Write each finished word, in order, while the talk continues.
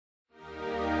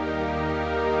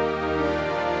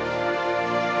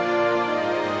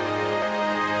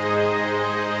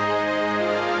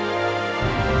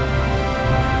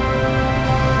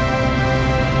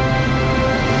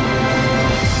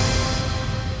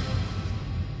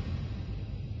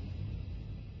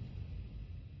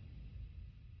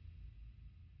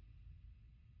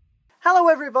Hello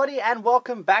everybody and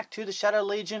welcome back to the Shadow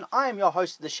Legion. I am your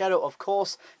host, The Shadow, of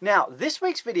course. Now, this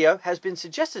week's video has been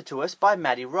suggested to us by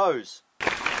Maddie Rose.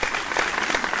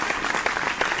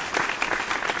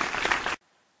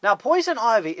 Now, Poison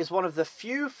Ivy is one of the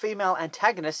few female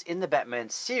antagonists in the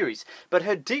Batman series, but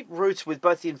her deep roots with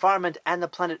both the environment and the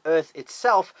planet Earth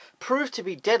itself prove to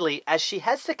be deadly, as she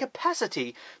has the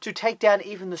capacity to take down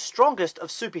even the strongest of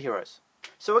superheroes.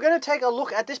 So we're going to take a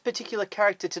look at this particular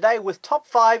character today with top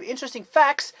 5 interesting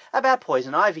facts about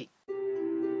Poison Ivy.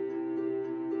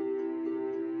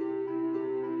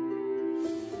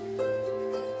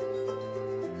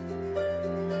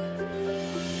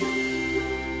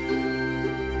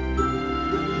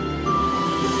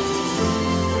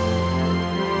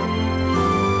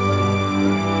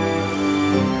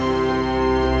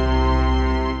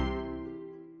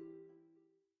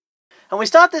 And we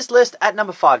start this list at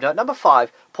number 5. Now at number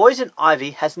 5, Poison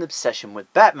Ivy has an obsession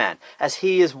with Batman, as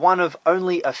he is one of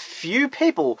only a few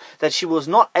people that she was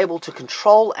not able to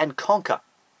control and conquer.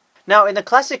 Now in the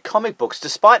classic comic books,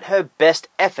 despite her best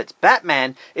efforts,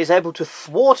 Batman is able to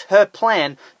thwart her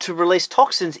plan to release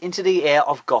toxins into the air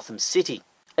of Gotham City.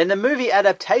 In the movie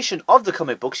adaptation of the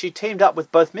comic book, she teamed up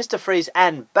with both Mr. Freeze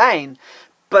and Bane,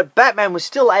 but Batman was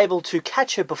still able to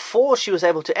catch her before she was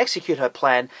able to execute her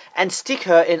plan and stick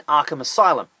her in Arkham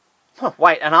Asylum.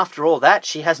 Wait, and after all that,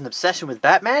 she has an obsession with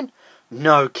Batman?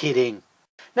 No kidding.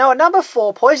 Now at number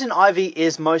 4, Poison Ivy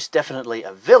is most definitely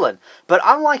a villain, but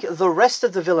unlike the rest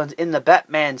of the villains in the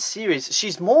Batman series,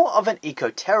 she's more of an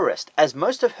eco-terrorist, as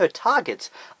most of her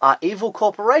targets are evil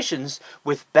corporations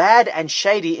with bad and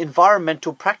shady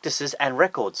environmental practices and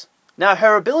records. Now,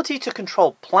 her ability to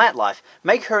control plant life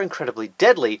make her incredibly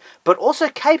deadly, but also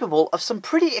capable of some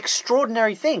pretty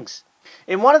extraordinary things.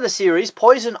 In one of the series,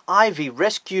 Poison Ivy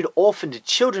rescued orphaned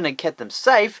children and kept them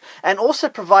safe, and also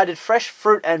provided fresh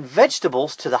fruit and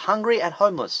vegetables to the hungry and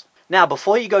homeless. Now,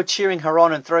 before you go cheering her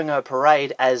on and throwing her a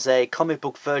parade as a comic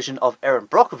book version of Erin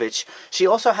Brockovich, she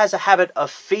also has a habit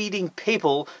of feeding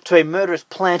people to a murderous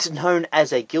plant known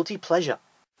as a guilty pleasure.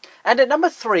 And at number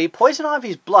 3, Poison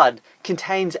Ivy's blood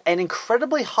contains an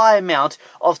incredibly high amount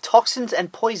of toxins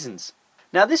and poisons.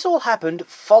 Now this all happened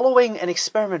following an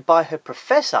experiment by her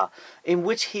professor in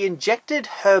which he injected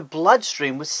her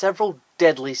bloodstream with several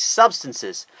deadly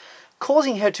substances,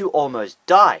 causing her to almost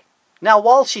die. Now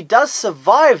while she does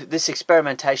survive this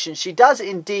experimentation, she does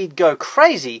indeed go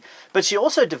crazy, but she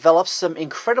also develops some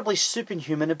incredibly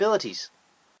superhuman abilities.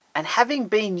 And having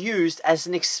been used as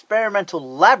an experimental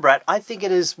lab rat, I think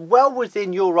it is well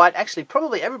within your right, actually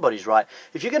probably everybody's right.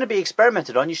 If you're going to be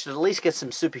experimented on, you should at least get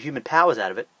some superhuman powers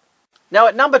out of it. Now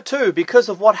at number 2, because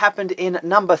of what happened in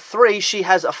number 3, she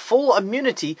has a full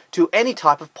immunity to any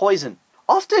type of poison.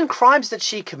 Often crimes that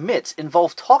she commits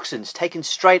involve toxins taken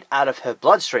straight out of her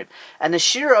bloodstream, and the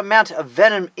sheer amount of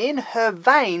venom in her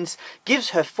veins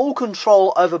gives her full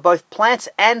control over both plants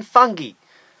and fungi,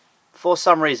 for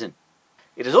some reason.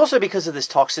 It is also because of this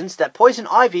toxins that Poison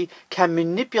Ivy can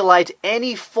manipulate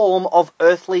any form of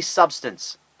earthly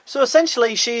substance. So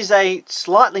essentially, she's a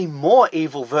slightly more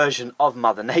evil version of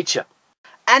Mother Nature.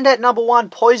 And at number 1,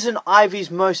 Poison Ivy's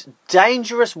most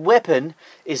dangerous weapon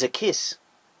is a kiss.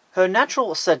 Her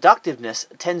natural seductiveness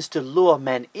tends to lure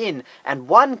men in, and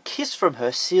one kiss from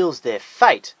her seals their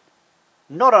fate.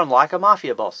 Not unlike a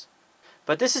mafia boss.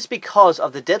 But this is because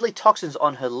of the deadly toxins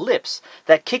on her lips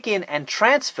that kick in and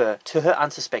transfer to her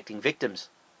unsuspecting victims.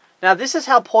 Now this is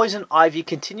how Poison Ivy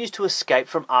continues to escape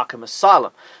from Arkham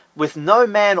Asylum, with no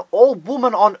man or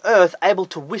woman on Earth able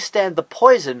to withstand the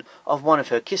poison of one of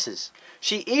her kisses.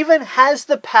 She even has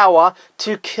the power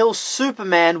to kill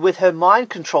Superman with her mind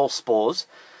control spores,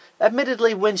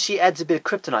 admittedly when she adds a bit of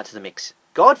kryptonite to the mix.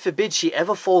 God forbid she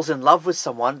ever falls in love with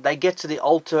someone, they get to the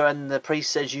altar and the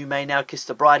priest says, "You may now kiss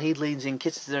the bride." He leans in,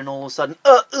 kisses her, and all of a sudden,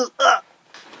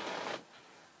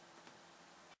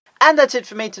 And that's it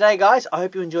for me today, guys. I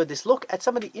hope you enjoyed this look at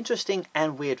some of the interesting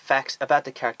and weird facts about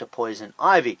the character Poison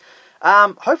Ivy.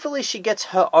 Hopefully she gets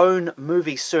her own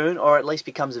movie soon, or at least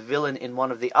becomes a villain in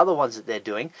one of the other ones that they're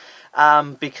doing,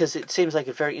 because it seems like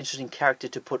a very interesting character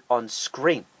to put on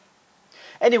screen.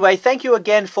 Anyway, thank you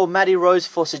again for Maddie Rose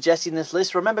for suggesting this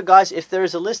list. Remember guys, if there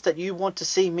is a list that you want to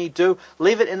see me do,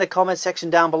 leave it in the comment section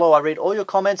down below. I read all your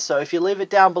comments, so if you leave it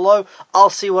down below,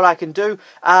 I'll see what I can do.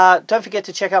 Don't forget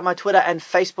to check out my Twitter and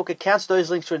Facebook accounts.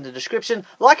 Those links are in the description.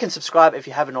 Like and subscribe if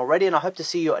you haven't already, and I hope to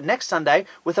see you next Sunday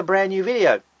with a brand new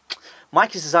video. My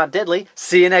kisses aren't deadly.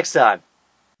 See you next time.